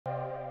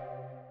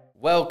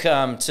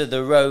Welcome to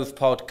the Rove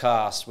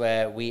podcast,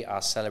 where we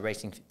are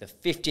celebrating the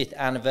 50th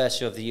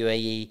anniversary of the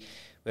UAE,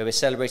 where we're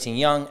celebrating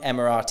young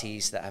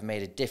Emiratis that have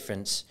made a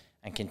difference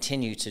and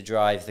continue to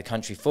drive the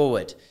country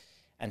forward.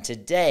 And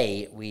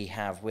today we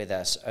have with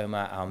us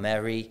Omar Al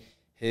Mheiri,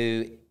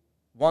 who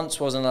once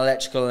was an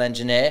electrical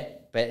engineer,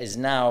 but is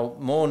now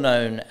more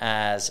known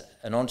as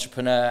an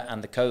entrepreneur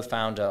and the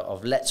co-founder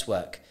of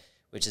letswork,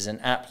 which is an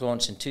app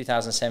launched in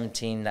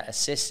 2017 that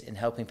assists in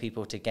helping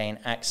people to gain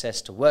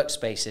access to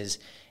workspaces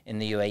in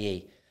the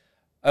UAE.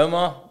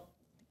 Omar,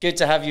 good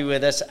to have you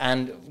with us,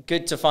 and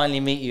good to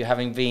finally meet you,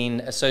 having been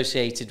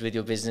associated with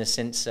your business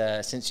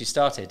since you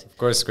started. Of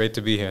course, great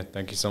to be here.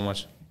 Thank you so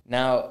much.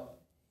 Now,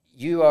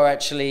 you are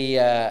actually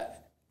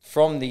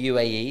from the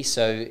UAE,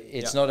 so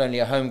it's not only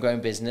a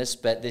homegrown business,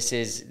 but this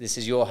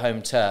is your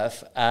home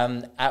turf.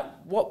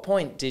 At what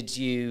point did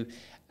you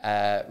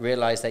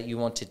realize that you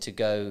wanted to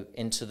go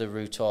into the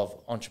route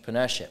of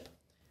entrepreneurship?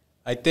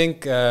 I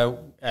think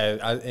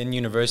in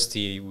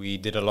university, we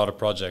did a lot of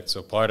projects.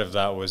 So part of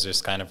that was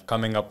just kind of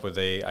coming up with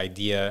an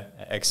idea,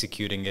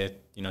 executing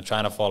it,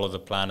 trying to follow the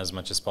plan as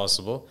much as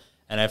possible.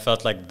 And I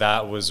felt like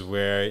that was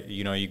where,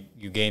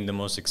 you gained the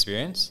most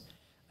experience.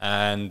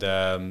 And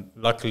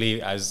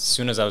luckily, as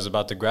soon as I was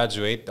about to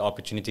graduate, the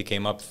opportunity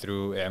came up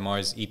through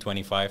Emirati's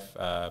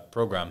E25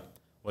 program.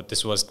 What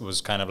this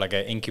was kind of like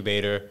an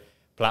incubator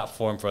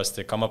platform for us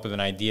to come up with an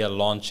idea,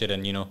 launch it,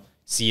 and,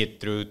 see it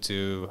through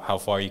to how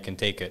far you can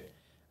take it.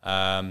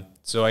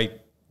 So I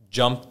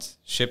jumped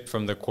ship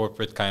from the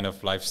corporate kind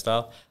of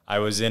lifestyle. I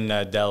was in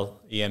Dell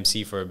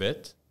EMC for a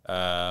bit,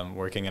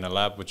 working in a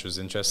lab, which was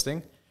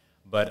interesting.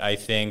 But I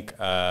think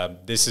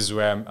this is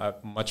where I'm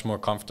much more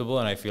comfortable,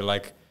 and I feel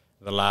like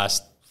the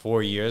last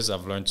 4 years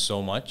I've learned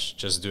so much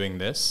just doing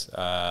this.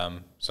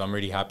 So I'm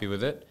really happy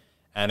with it.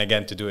 And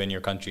again, to do it in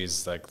your country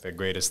is like the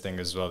greatest thing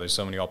as well. There's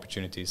so many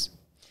opportunities.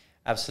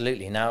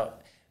 Absolutely. Now,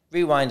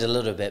 rewind a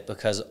little bit,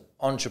 because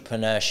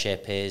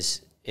entrepreneurship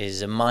is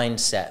a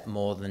mindset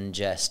more than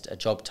just a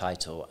job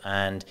title.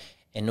 And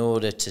in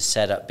order to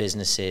set up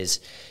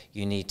businesses,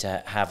 you need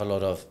to have a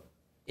lot of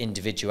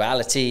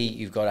individuality.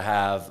 You've got to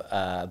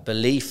have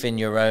belief in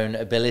your own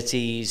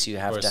abilities. You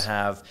have to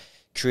have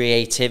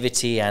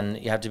creativity, and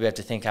you have to be able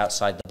to think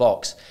outside the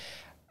box.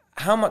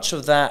 How much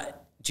of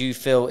that do you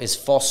feel is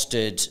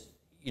fostered,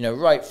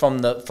 right from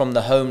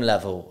the home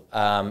level,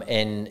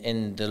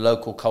 in the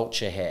local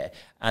culture here?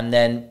 And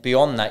then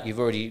beyond that, you've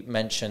already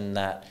mentioned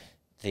that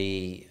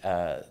the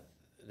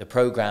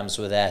programs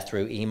were there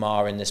through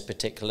EMAR in this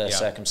particular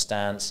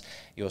circumstance.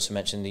 You also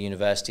mentioned the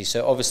university.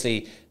 So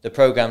obviously the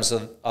programs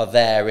are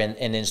there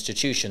in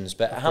institutions,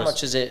 but how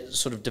much is it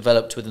sort of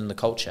developed within the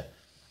culture?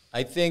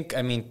 I think,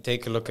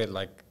 take a look at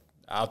like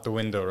out the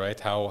window, right?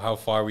 How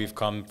far we've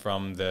come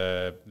from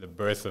the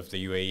birth of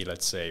the UAE,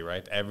 let's say,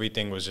 right?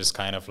 Everything was just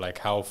kind of like,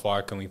 how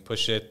far can we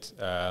push it?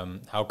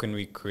 How can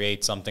we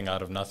create something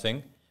out of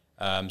nothing?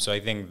 So I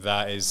think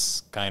that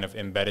is kind of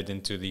embedded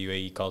into the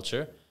UAE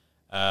culture.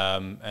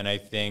 And I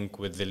think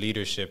with the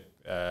leadership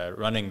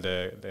running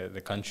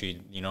the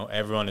country,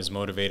 everyone is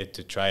motivated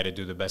to try to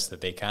do the best that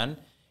they can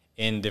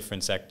in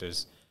different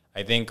sectors.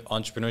 I think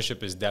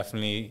entrepreneurship is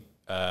definitely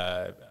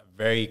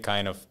very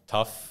kind of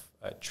tough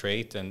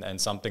trait and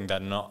something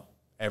that not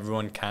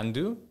everyone can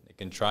do. They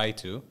can try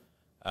to,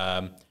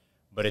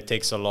 but it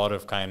takes a lot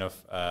of kind of,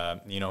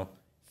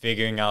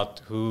 figuring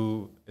out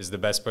who is the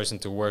best person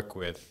to work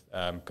with,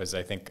 because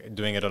I think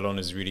doing it alone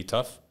is really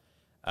tough.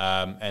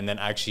 And then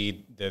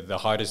actually the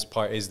hardest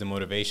part is the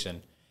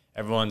motivation.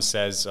 Everyone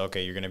says,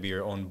 okay, you're going to be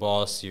your own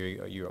boss,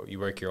 you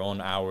work your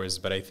own hours,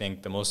 but I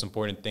think the most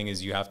important thing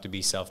is you have to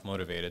be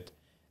self-motivated.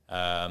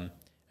 I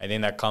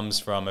think that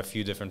comes from a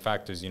few different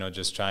factors,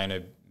 just trying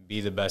to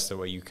be the best at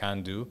what you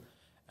can do.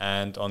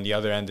 And on the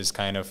other end is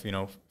kind of,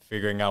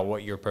 figuring out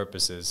what your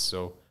purpose is.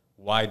 So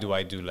why do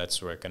I do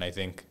letswork? And I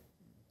think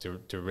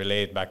to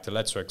relate back to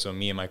letswork, so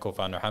me and my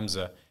co-founder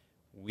Hamza,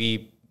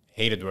 we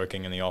hated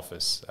working in the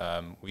office.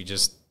 We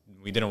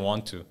didn't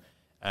want to.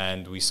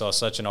 And we saw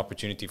such an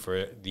opportunity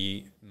for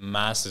the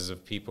masses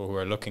of people who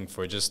are looking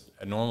for just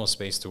a normal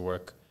space to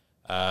work.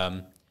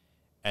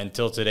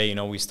 Until today,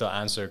 we still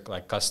answer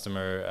like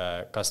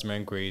customer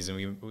inquiries,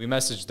 and we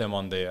message them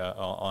on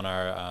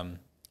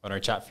our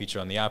chat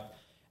feature on the app.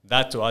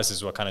 That to us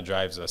is what kind of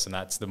drives us, and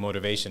that's the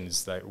motivation,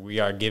 is that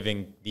we are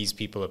giving these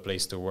people a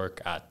place to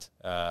work at,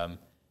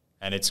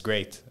 and it's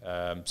great.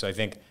 So I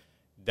think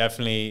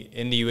definitely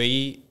in the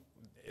UAE,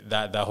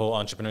 that whole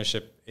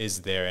entrepreneurship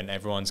is there, and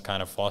everyone's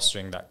kind of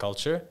fostering that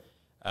culture.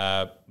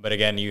 But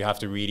again, you have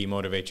to really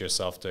motivate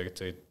yourself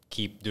to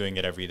keep doing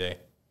it every day.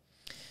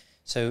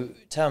 So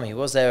tell me,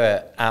 was there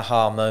an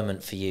aha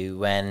moment for you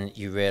when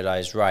you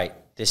realized, right,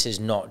 this is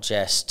not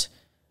just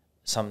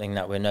something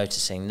that we're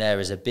noticing, there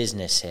is a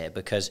business here?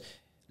 Because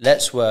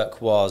letswork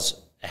was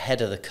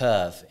ahead of the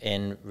curve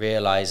in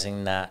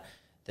realizing that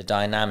the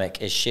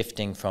dynamic is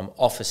shifting from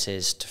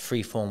offices to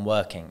free-form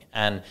working.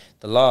 And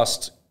the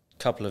last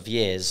couple of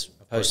years,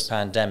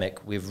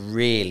 post-pandemic, we've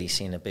really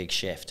seen a big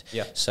shift.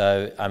 Yeah.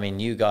 So, I mean,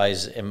 you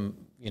guys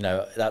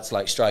that's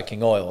like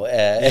striking oil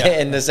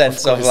in the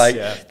sense of, course,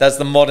 that's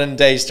the modern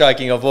day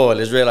striking of oil,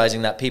 is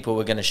realizing that people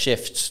were going to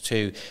shift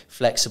to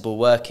flexible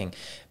working.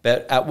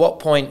 But at what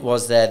point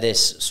was there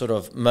this sort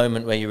of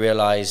moment where you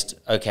realized,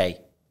 okay,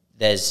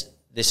 this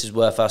is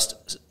worth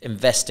us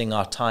investing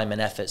our time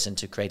and efforts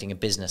into creating a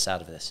business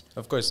out of this?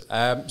 Of course.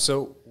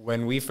 So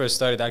when we first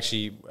started,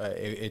 actually,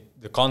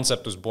 the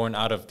concept was born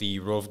out of the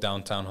Rove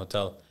Downtown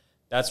Hotel.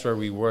 That's where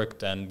we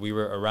worked, and we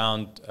were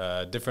around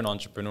different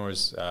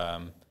entrepreneurs.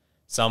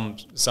 Some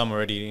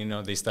already,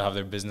 they still have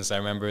their business. I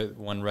remember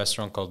one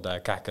restaurant called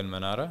Kahk Al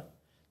Manara.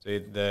 So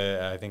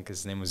I think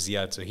his name was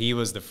Ziad. So he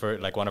was the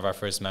first, one of our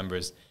first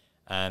members,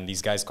 and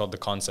these guys called the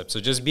Concept. So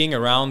just being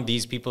around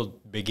these people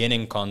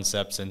beginning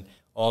concepts and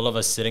all of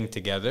us sitting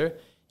together,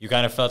 you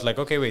kind of felt like,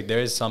 okay, wait, there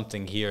is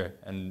something here.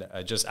 And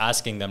just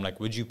asking them,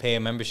 would you pay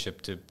a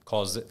membership to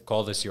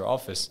call this your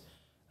office?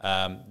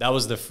 That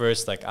was the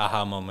first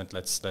aha moment.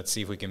 Let's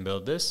see if we can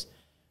build this.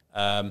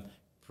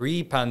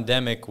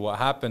 Pre-pandemic, what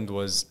happened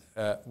was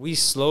we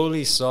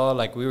slowly saw,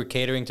 we were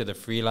catering to the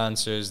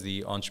freelancers,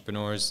 the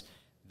entrepreneurs,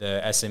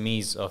 the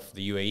SMEs of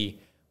the UAE,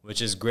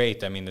 which is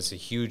great. I mean, it's a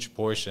huge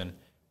portion.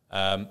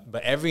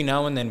 But every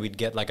now and then we'd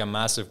get a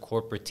massive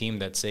corporate team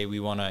that say we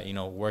want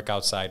to, work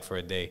outside for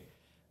a day.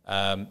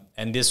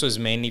 And this was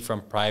mainly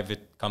from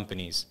private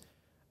companies.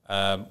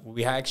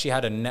 We actually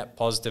had a net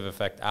positive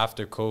effect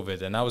after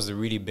COVID. And that was a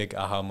really big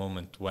aha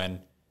moment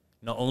when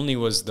not only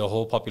was the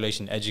whole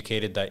population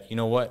educated that,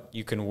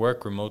 you can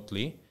work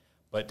remotely,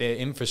 but the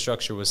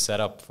infrastructure was set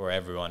up for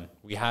everyone.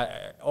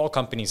 All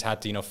companies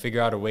had to,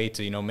 figure out a way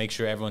to, make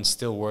sure everyone's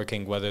still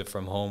working, whether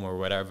from home or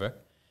whatever.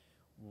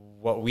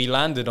 What we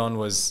landed on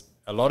was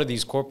a lot of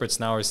these corporates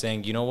now are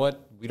saying,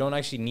 we don't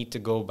actually need to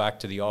go back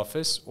to the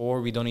office,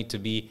 or we don't need to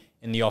be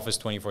in the office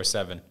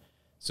 24/7.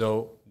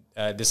 So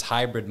this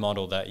hybrid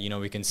model that,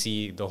 we can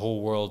see the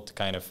whole world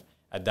kind of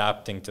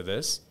adapting to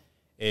this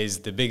is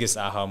the biggest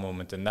aha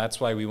moment. And that's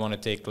why we want to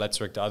take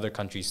letswork to other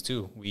countries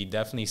too. We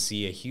definitely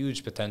see a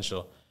huge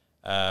potential.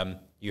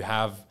 You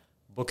have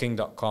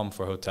booking.com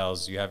for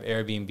hotels, you have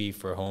Airbnb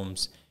for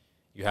homes,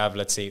 you have,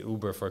 let's say,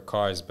 Uber for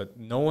cars, but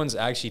no one's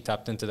actually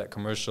tapped into that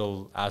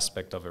commercial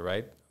aspect of it,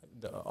 right?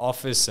 The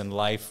office and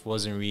life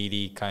wasn't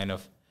really kind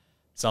of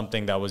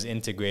something that was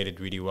integrated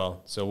really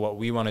well. So what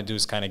we want to do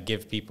is kind of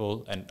give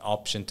people an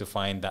option to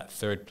find that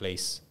third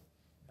place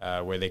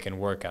where they can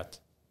work at.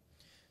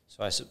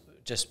 So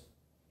just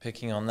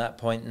picking on that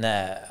point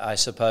there, I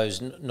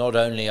suppose not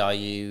only are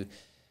you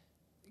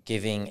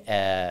giving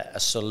a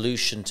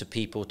solution to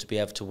people to be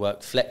able to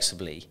work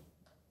flexibly,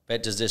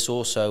 but does this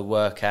also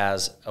work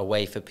as a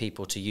way for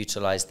people to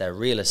utilize their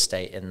real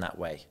estate in that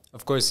way?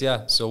 Of course,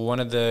 yeah. So one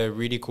of the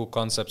really cool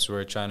concepts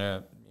we're trying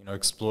to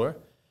explore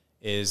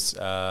is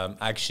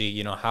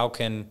actually, how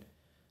can,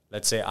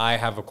 let's say I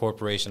have a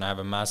corporation, I have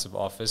a massive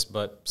office,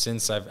 but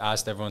since I've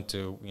asked everyone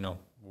to,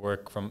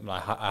 work from a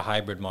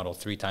hybrid model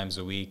 3 times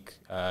a week,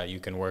 you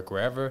can work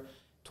wherever,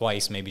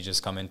 twice maybe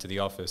just come into the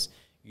office.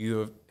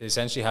 You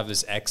essentially have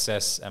this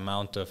excess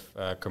amount of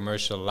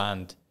commercial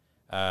land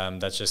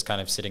that's just kind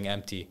of sitting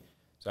empty.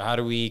 So how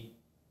do we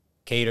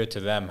cater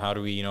to them? How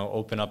do we,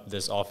 open up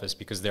this office?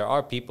 Because there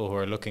are people who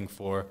are looking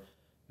for,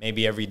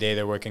 maybe every day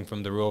they're working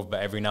from the Rove,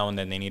 but every now and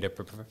then they need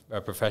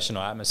a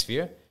professional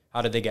atmosphere.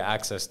 How do they get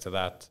access to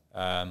that?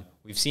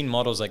 We've seen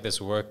models like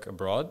this work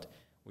abroad.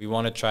 We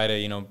want to try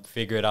to,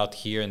 figure it out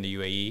here in the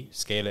UAE,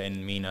 scale it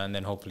in MENA, and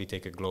then hopefully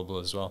take it global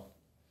as well.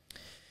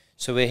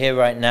 So we're here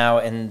right now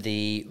in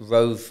the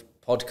Rove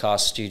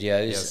podcast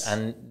studios, yes.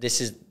 And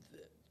this is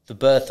the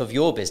birth of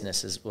your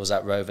business, was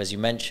at Rove, as you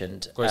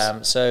mentioned.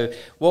 So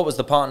what was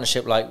the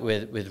partnership like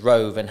with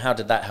Rove, and how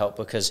did that help?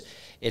 Because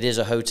it is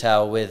a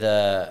hotel with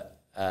a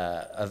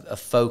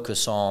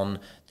focus on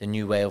the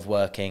new way of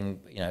working,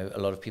 a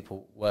lot of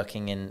people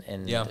working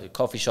in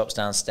coffee shops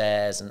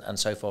downstairs and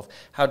so forth.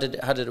 How did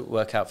it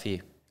work out for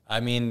you? I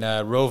mean,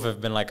 Rove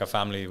have been like a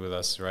family with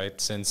us, right?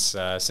 Since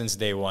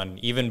day one.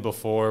 Even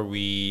before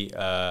we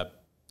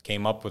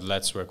came up with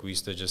letswork, we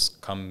used to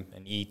just come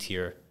and eat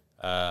here.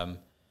 The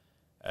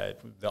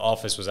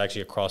office was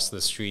actually across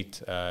the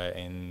street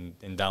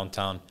in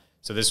downtown.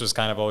 So this was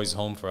kind of always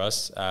home for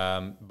us.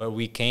 But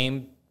we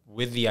came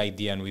with the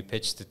idea and we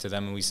pitched it to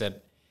them and we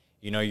said,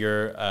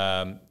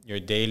 your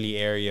daily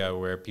area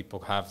where people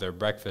have their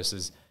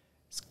breakfast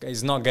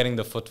is not getting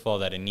the footfall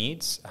that it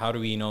needs. How do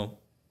we,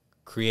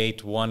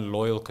 create one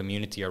loyal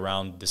community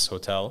around this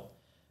hotel,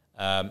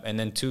 and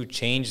then 2,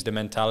 change the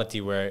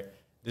mentality where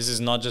this is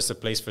not just a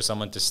place for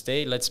someone to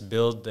stay. Let's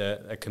build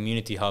a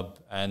community hub,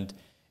 and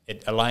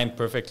it aligned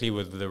perfectly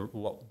with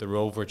what the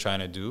Rove were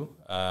trying to do,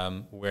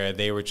 where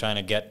they were trying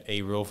to get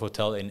a Rove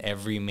hotel in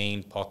every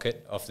main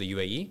pocket of the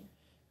UAE,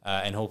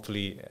 and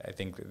hopefully, I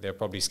think they're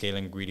probably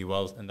scaling really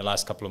well. In the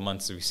last couple of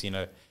months, we've seen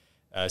a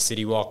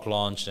City Walk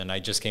launched, and I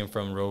just came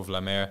from Rove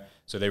La Mer.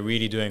 So they're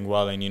really doing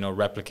well in,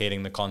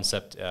 replicating the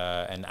concept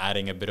and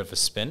adding a bit of a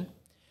spin.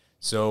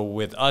 So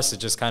with us,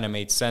 it just kind of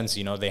made sense.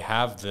 They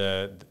have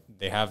the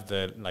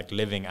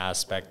living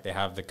aspect. They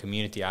have the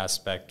community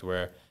aspect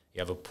where you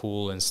have a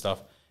pool and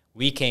stuff.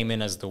 we came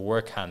in as the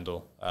work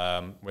handle,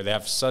 where they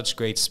have such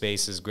great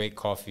spaces, great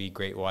coffee,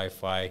 great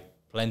Wi-Fi,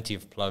 plenty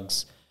of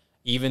plugs,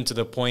 even to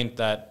the point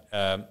that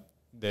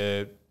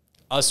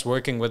us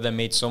working with them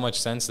made so much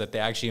sense that they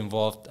actually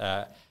involved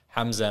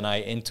Hamza and I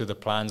into the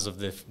plans of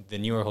the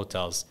newer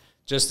hotels,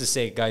 just to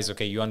say, guys,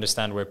 okay, you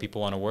understand where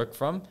people want to work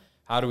from.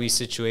 How do we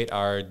situate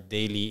our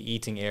daily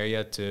eating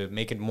area to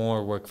make it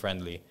more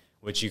work-friendly,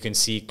 which you can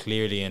see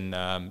clearly in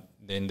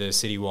the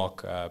City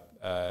Walk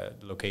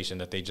location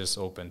that they just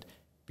opened.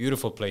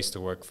 Beautiful place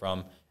to work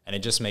from, and it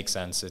just makes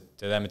sense.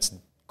 To them, it's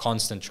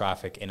constant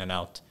traffic in and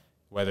out,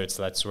 whether it's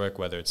Let's Work,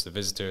 whether it's the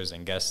visitors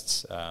and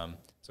guests. So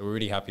we're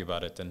really happy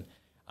about it, and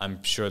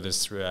I'm sure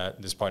this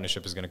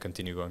partnership is going to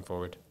continue going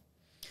forward.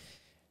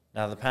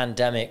 Now, the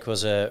pandemic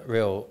was a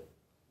real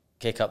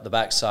kick up the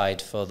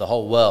backside for the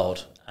whole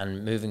world,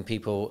 and moving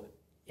people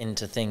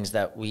into things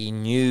that we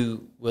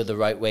knew were the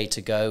right way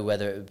to go,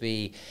 whether it would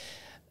be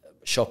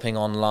shopping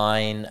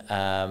online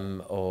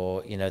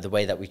or the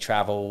way that we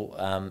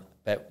travel,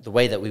 but the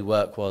way that we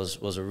work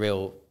was a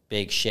real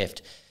big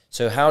shift.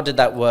 So how did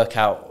that work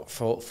out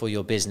for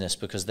your business?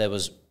 Because there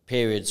was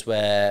periods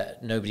where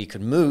nobody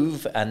could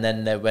move, and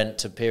then there went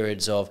to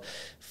periods of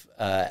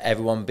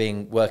everyone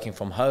working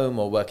from home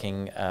or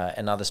working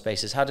in other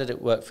spaces. How did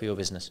it work for your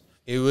business?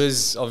 It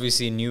was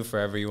obviously new for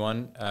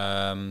everyone.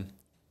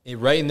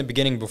 Right in the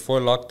beginning, before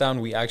lockdown,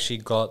 we actually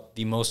got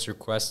the most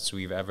requests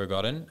we've ever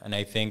gotten. And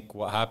I think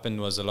what happened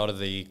was a lot of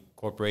the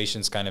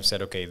corporations kind of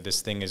said, okay,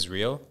 this thing is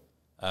real.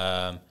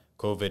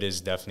 COVID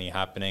is definitely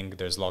happening.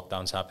 There's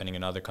lockdowns happening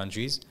in other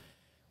countries.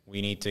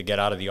 We need to get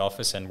out of the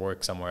office and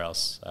work somewhere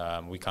else.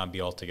 We can't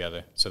be all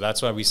together. So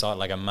that's why we saw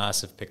like a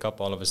massive pickup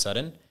all of a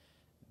sudden.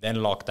 Then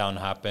lockdown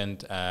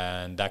happened,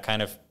 and that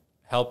kind of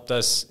helped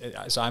us.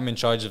 So I'm in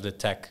charge of the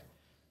tech.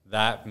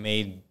 That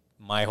made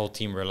my whole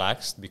team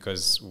relaxed,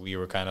 because we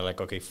were kind of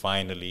like, okay,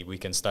 finally we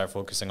can start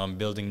focusing on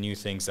building new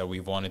things that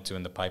we've wanted to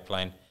in the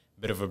pipeline. A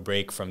bit of a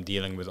break from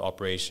dealing with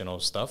operational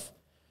stuff.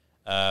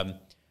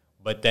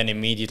 But then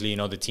immediately,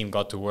 the team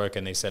got to work,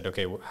 and they said,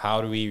 okay,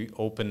 how do we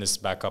open this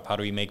back up? How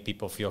do we make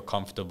people feel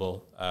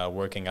comfortable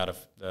working out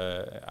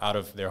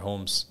of their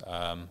homes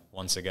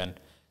once again?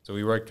 So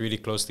we worked really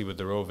closely with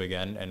the Rove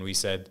again, and we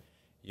said,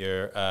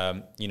 you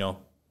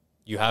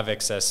have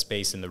excess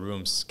space in the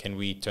rooms. Can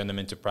we turn them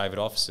into private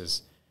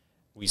offices?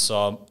 We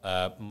saw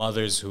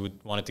mothers who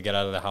wanted to get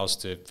out of the house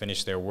to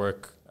finish their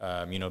work,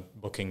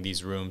 booking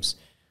these rooms.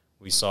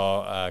 We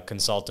saw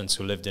consultants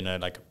who lived in a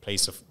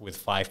place with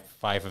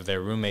five of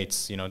their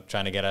roommates,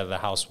 trying to get out of the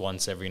house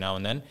once every now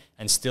and then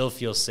and still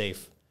feel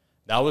safe.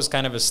 That was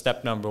kind of a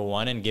step number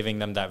one, in giving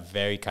them that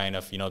very kind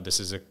of, this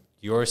is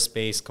your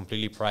space,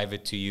 completely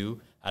private to you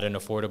at an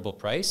affordable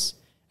price,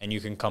 and you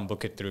can come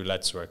book it through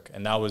Let's Work.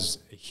 And that was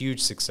a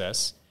huge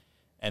success.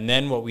 And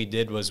then what we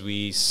did was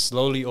we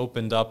slowly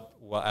opened up,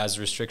 as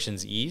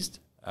restrictions eased,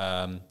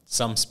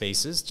 some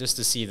spaces, just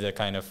to see the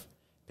kind of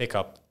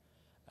pickup.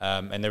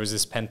 And there was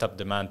this pent-up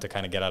demand to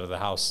kind of get out of the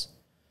house.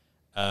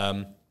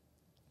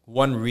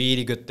 One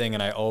really good thing,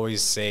 and I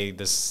always say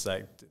this,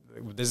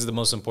 this is the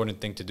most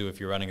important thing to do if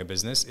you're running a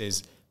business,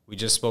 is we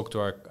just spoke to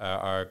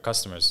our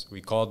customers.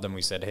 We called them.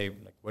 We said, hey,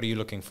 what are you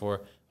looking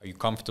for? Are you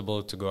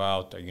comfortable to go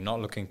out? Are you not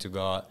looking to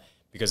go out?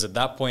 Because at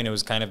that point, it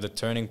was kind of the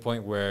turning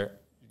point where,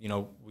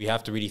 we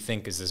have to really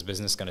think, is this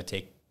business going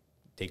to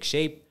take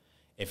shape?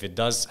 If it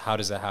does, how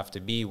does it have to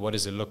be? What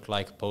does it look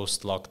like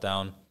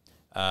post-lockdown?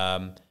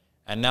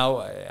 And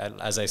now,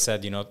 as I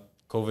said,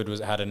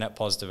 COVID had a net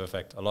positive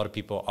effect. A lot of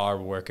people are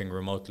working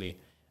remotely,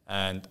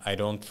 and I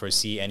don't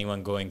foresee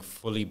anyone going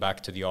fully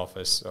back to the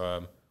office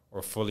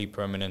or fully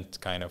permanent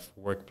kind of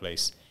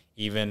workplace.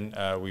 Even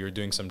we were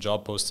doing some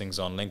job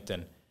postings on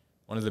LinkedIn.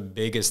 One of the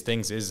biggest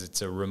things is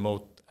it's a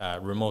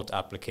remote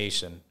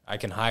application. I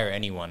can hire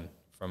anyone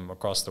from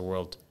across the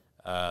world,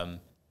 and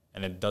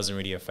it doesn't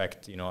really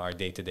affect our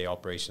day-to-day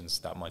operations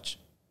that much.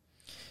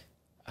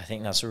 I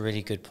think that's a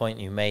really good point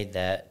you made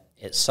there.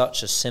 It's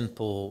such a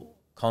simple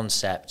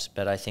concept,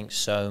 but I think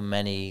so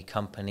many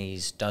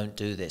companies don't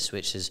do this,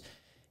 which is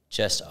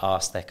just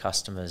ask their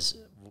customers,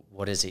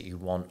 what is it you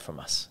want from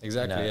us?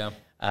 Exactly, yeah.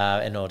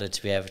 In order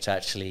to be able to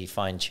actually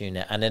fine-tune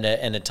it. And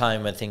in a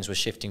time when things were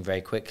shifting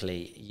very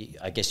quickly,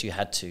 I guess you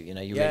had to, you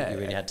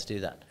really had to do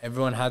that.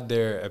 Everyone had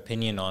their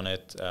opinion on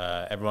it.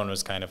 Everyone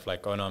was kind of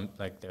like, oh no,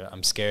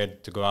 I'm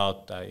scared to go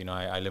out.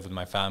 I live with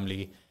my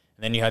family.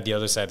 And then you had the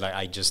other side, like,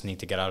 I just need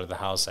to get out of the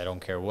house. I don't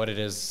care what it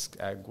is,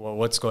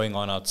 what's going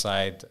on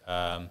outside.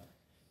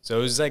 So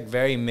it was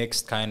very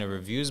mixed kind of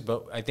reviews,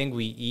 but I think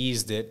we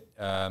eased it,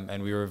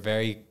 and we were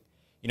very,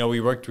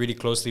 we worked really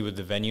closely with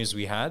the venues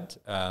we had.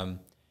 I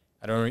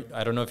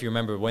don't know if you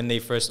remember when they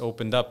first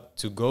opened up,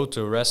 to go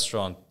to a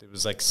restaurant, it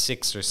was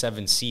 6 or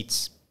 7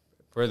 seats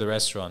per the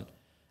restaurant.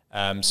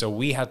 So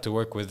we had to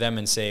work with them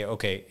and say,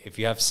 okay, if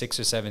you have 6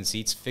 or 7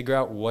 seats, figure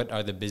out what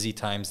are the busy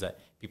times that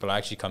people are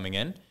actually coming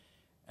in.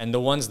 And the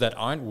ones that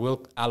aren't,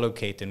 we'll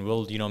allocate, and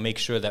we'll, make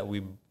sure that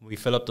we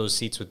fill up those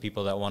seats with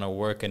people that want to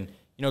work and,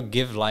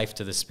 give life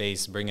to the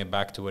space, bring it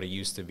back to what it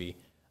used to be.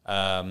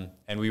 And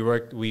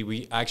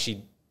we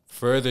actually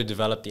further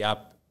developed the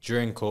app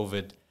during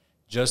COVID,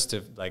 just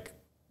to like,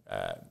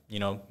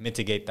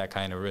 mitigate that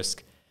kind of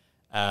risk.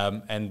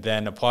 And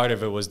then a part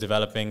of it was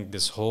developing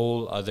this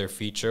whole other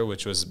feature,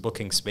 which was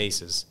booking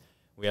spaces.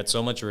 We had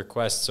so much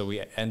requests, so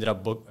we ended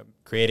up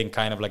creating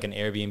kind of like an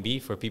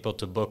Airbnb for people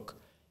to book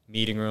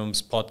meeting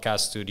rooms,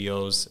 podcast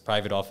studios,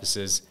 private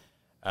offices,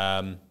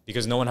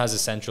 because no one has a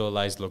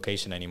centralized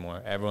location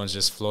anymore. Everyone's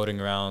just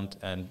floating around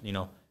and,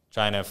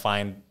 trying to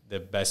find the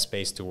best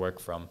space to work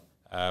from,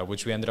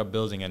 which we ended up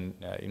building. And,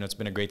 it's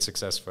been a great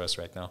success for us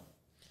right now.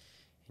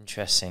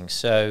 Interesting.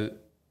 So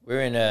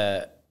we're in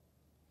an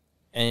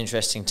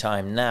interesting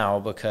time now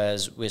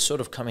because we're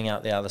sort of coming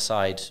out the other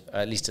side,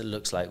 at least it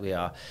looks like we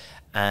are.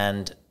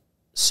 And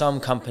some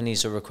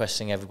companies are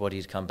requesting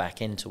everybody to come back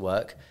into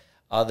work.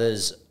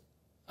 Others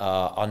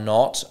are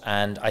not.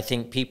 And I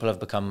think people have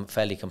become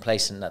fairly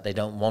complacent that they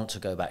don't want to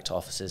go back to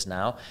offices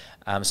now.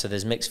 So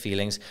there's mixed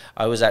feelings.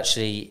 I was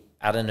actually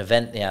at an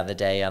event the other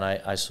day and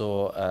I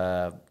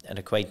saw an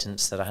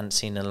acquaintance that I hadn't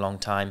seen in a long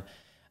time.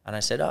 And I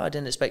said, I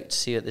didn't expect to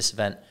see you at this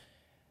event.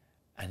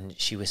 And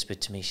she whispered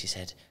to me, she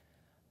said,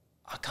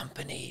 our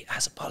company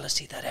has a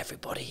policy that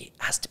everybody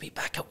has to be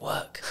back at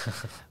work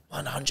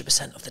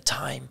 100% of the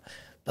time.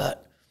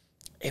 But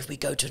if we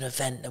go to an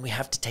event, then we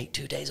have to take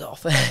 2 days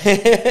off.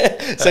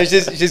 So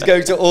she's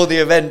going to all the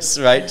events,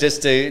 right?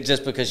 Just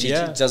because she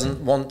doesn't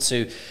want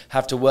to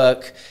have to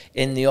work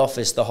in the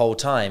office the whole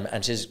time,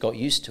 and she's got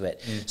used to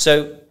it.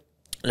 So,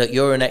 look,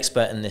 you're an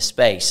expert in this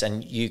space,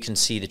 and you can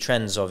see the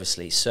trends,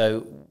 obviously.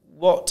 So,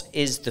 what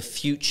is the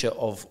future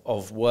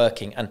of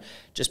working? And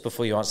just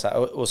before you answer that, I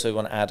also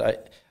want to add,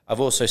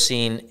 I've also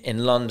seen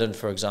in London,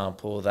 for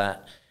example,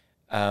 that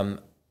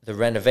the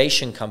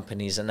renovation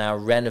companies are now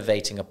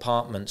renovating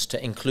apartments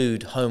to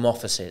include home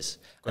offices.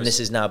 And this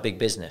is now big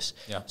business.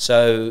 Yeah.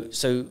 So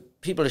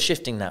people are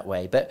shifting that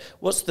way. But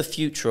what's the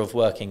future of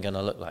working going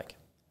to look like?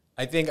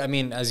 I think,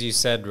 as you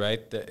said,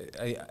 right,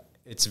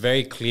 it's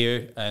very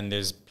clear, and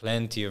there's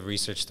plenty of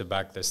research to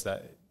back this,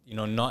 that,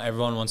 not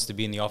everyone wants to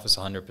be in the office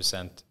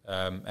 100%.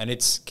 And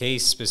it's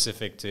case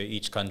specific to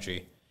each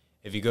country.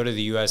 If you go to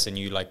the US and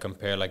you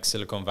compare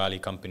Silicon Valley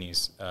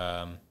companies,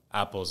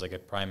 Apple's like a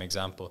prime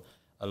example.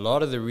 A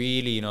lot of the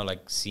really,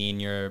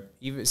 senior,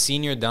 even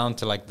senior down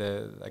to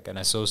an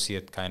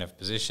associate kind of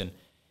position,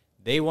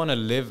 they want to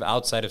live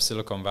outside of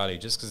Silicon Valley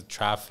just because of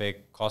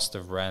traffic, cost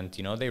of rent.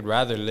 They'd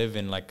rather live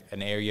in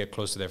an area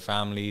close to their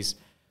families,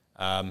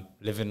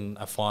 live in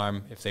a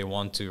farm if they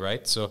want to,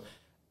 right? So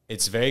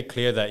it's very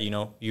clear that,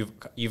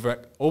 you've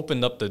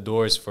opened up the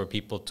doors for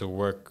people to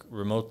work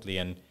remotely,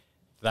 and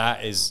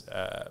that is,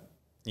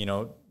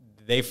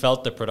 they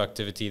felt the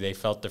productivity, they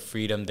felt the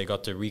freedom, they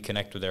got to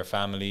reconnect with their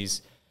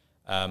families.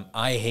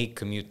 I hate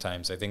commute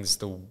times. I think it's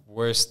the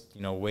worst,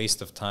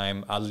 waste of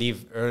time. I'll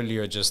leave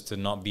earlier just to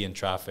not be in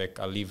traffic.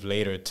 I'll leave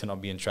later to not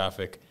be in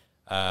traffic.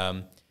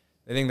 I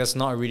think that's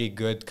not a really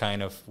good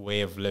kind of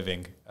way of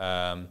living.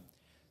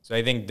 So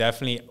I think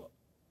definitely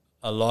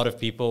a lot of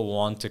people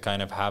want to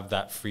kind of have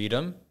that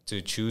freedom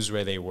to choose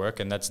where they work,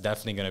 and that's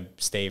definitely going to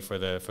stay for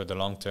the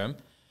long term.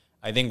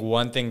 I think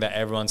one thing that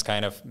everyone's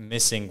kind of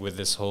missing with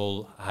this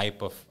whole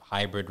hype of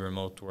hybrid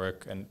remote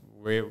work, and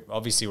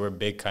we're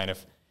big kind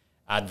of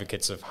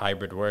advocates of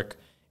hybrid work,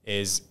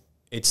 is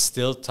it's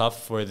still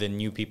tough for the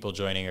new people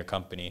joining a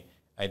company.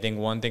 I think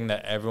one thing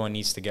that everyone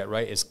needs to get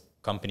right is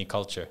company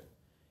culture.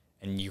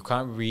 And you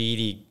can't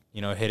really,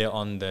 hit it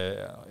on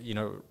the,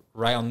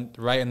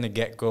 right in the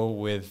get-go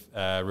with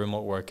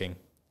remote working.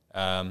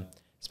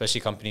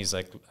 Especially companies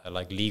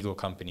like legal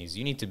companies.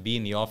 You need to be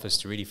in the office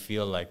to really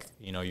feel like,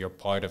 you're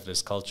part of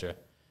this culture.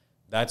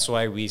 That's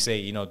why we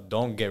say,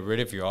 don't get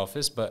rid of your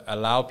office, but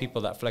allow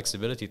people that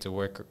flexibility to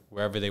work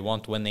wherever they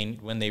want when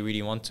they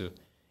really want to.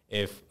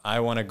 If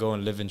I want to go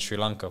and live in Sri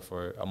Lanka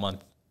for a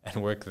month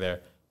and work there,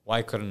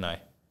 why couldn't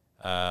I?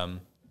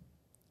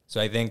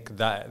 So I think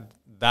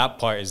that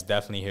part is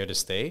definitely here to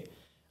stay.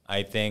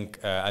 I think,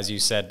 as you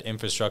said,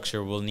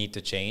 infrastructure will need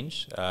to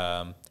change.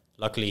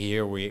 Luckily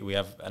here we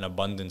have an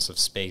abundance of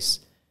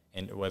space,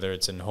 whether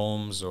it's in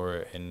homes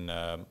or in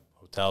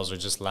hotels or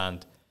just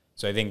land.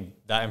 So I think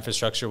that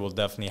infrastructure will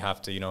definitely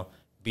have to,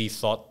 be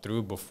thought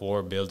through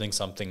before building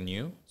something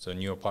new. So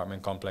new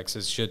apartment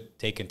complexes should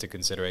take into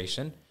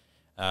consideration.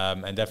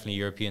 And definitely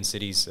European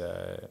cities,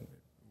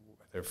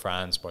 whether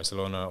France,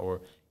 Barcelona,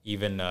 or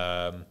even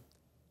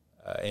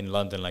in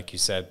London, like you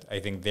said, I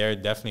think they're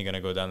definitely going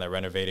to go down that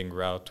renovating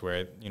route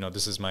where,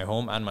 this is my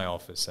home and my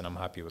office, and I'm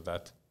happy with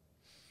that.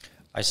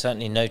 I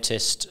certainly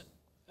noticed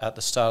at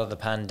the start of the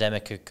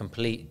pandemic a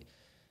complete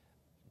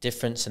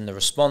difference in the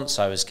response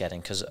I was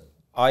getting, because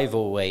I've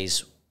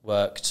always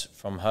worked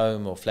from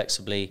home or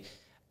flexibly,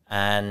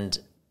 and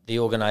the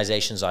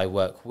organizations I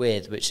work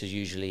with, which are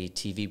usually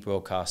TV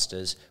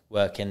broadcasters,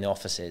 work in the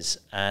offices,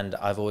 and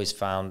I've always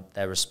found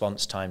their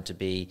response time to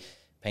be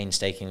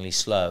painstakingly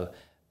slow.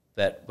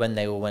 But when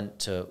they all went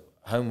to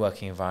home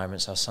working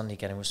environments, I was suddenly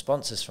getting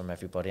responses from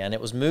everybody, and it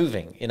was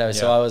moving,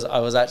 So I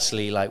was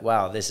actually like,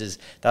 wow,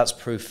 that's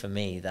proof for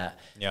me that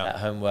that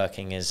home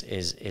working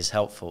is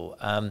helpful.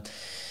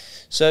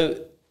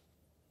 So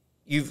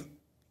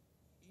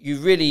you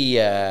really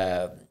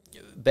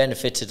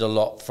benefited a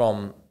lot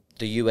from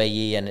the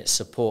UAE and its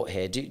support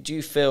here. Do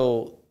you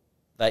feel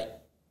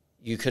that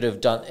you could have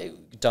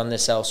done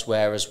this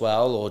elsewhere as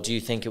well, or do you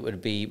think it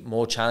would be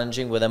more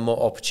challenging? Were there more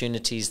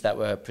opportunities that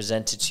were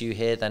presented to you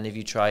here than if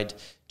you tried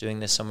doing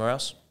this somewhere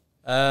else?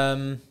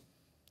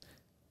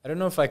 I don't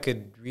know if I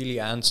could really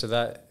answer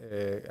that.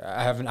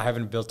 I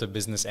haven't built a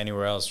business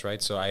anywhere else,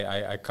 right? So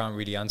I can't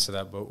really answer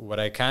that. But what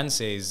I can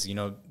say is,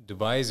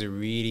 Dubai is a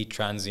really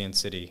transient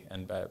city,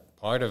 and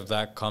part of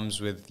that comes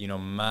with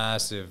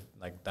massive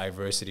like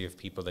diversity of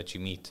people that you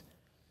meet,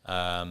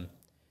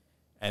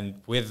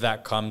 and with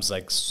that comes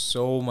like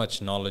so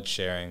much knowledge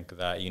sharing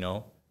that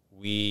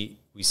we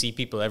see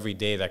people every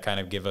day that kind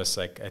of give us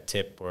like a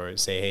tip or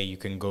say, hey, you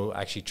can go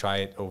actually try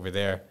it over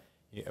there.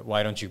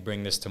 Why don't you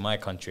bring this to my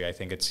country? I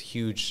think it's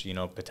huge,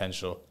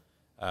 potential.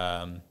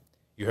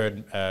 You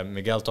heard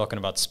Miguel talking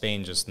about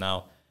Spain just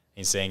now.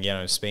 He's saying,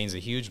 Spain's a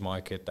huge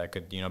market that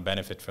could,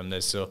 benefit from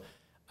this. So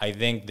I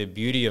think the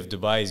beauty of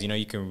Dubai is,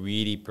 you can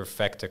really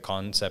perfect a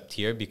concept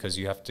here because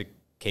you have to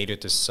cater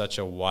to such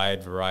a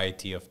wide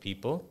variety of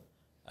people.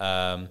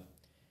 And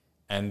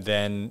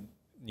then,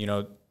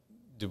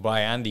 Dubai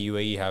and the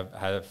UAE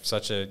have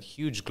such a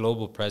huge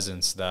global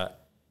presence that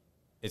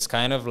it's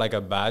kind of like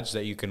a badge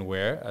that you can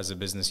wear as a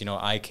business.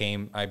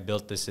 I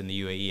built this in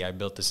the UAE, I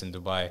built this in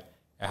Dubai.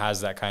 It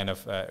has that kind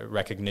of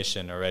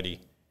recognition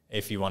already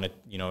if you want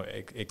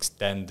to,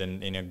 extend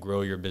and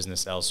grow your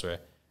business elsewhere.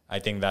 I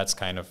think that's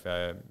kind of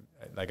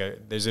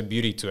there's a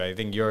beauty to it. I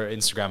think your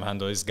Instagram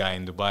handle is Guy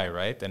in Dubai,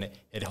 right? And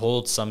it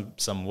holds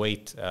some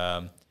weight.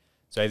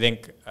 So I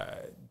think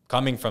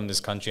coming from this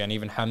country, and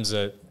even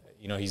Hamza,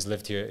 he's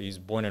lived here, he's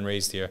born and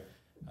raised here.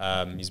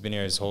 He's been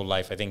here his whole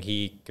life. I think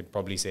he could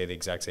probably say the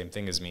exact same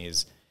thing as me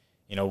is,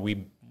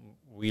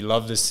 we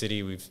love this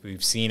city.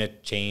 We've seen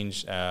it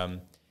change,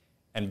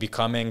 and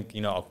becoming,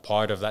 a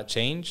part of that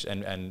change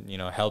and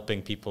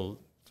helping people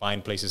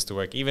find places to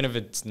work, even if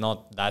it's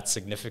not that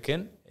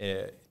significant,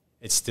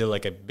 it's still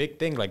like a big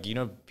thing. Like,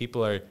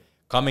 people are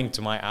coming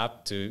to my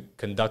app to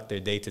conduct their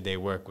day-to-day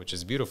work, which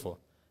is beautiful.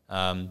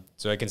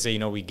 So I can say,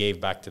 we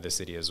gave back to the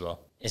city as well.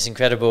 It's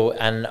incredible.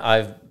 And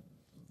I'm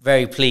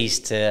very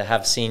pleased to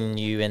have seen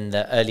you in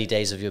the early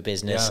days of your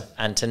business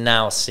and to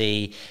now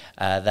see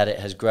that it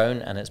has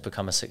grown and it's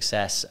become a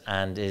success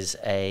and is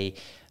a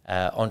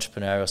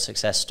entrepreneurial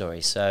success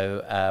story.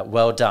 So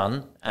well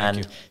done.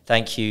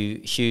 Thank you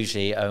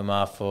hugely,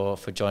 Omar,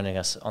 for joining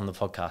us on the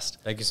podcast.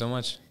 Thank you so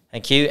much.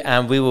 Thank you.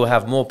 And we will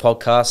have more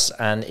podcasts.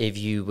 And if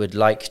you would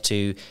like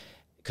to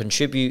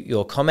contribute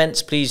your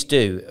comments, please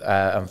do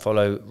and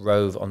follow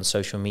Rove on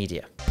social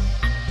media.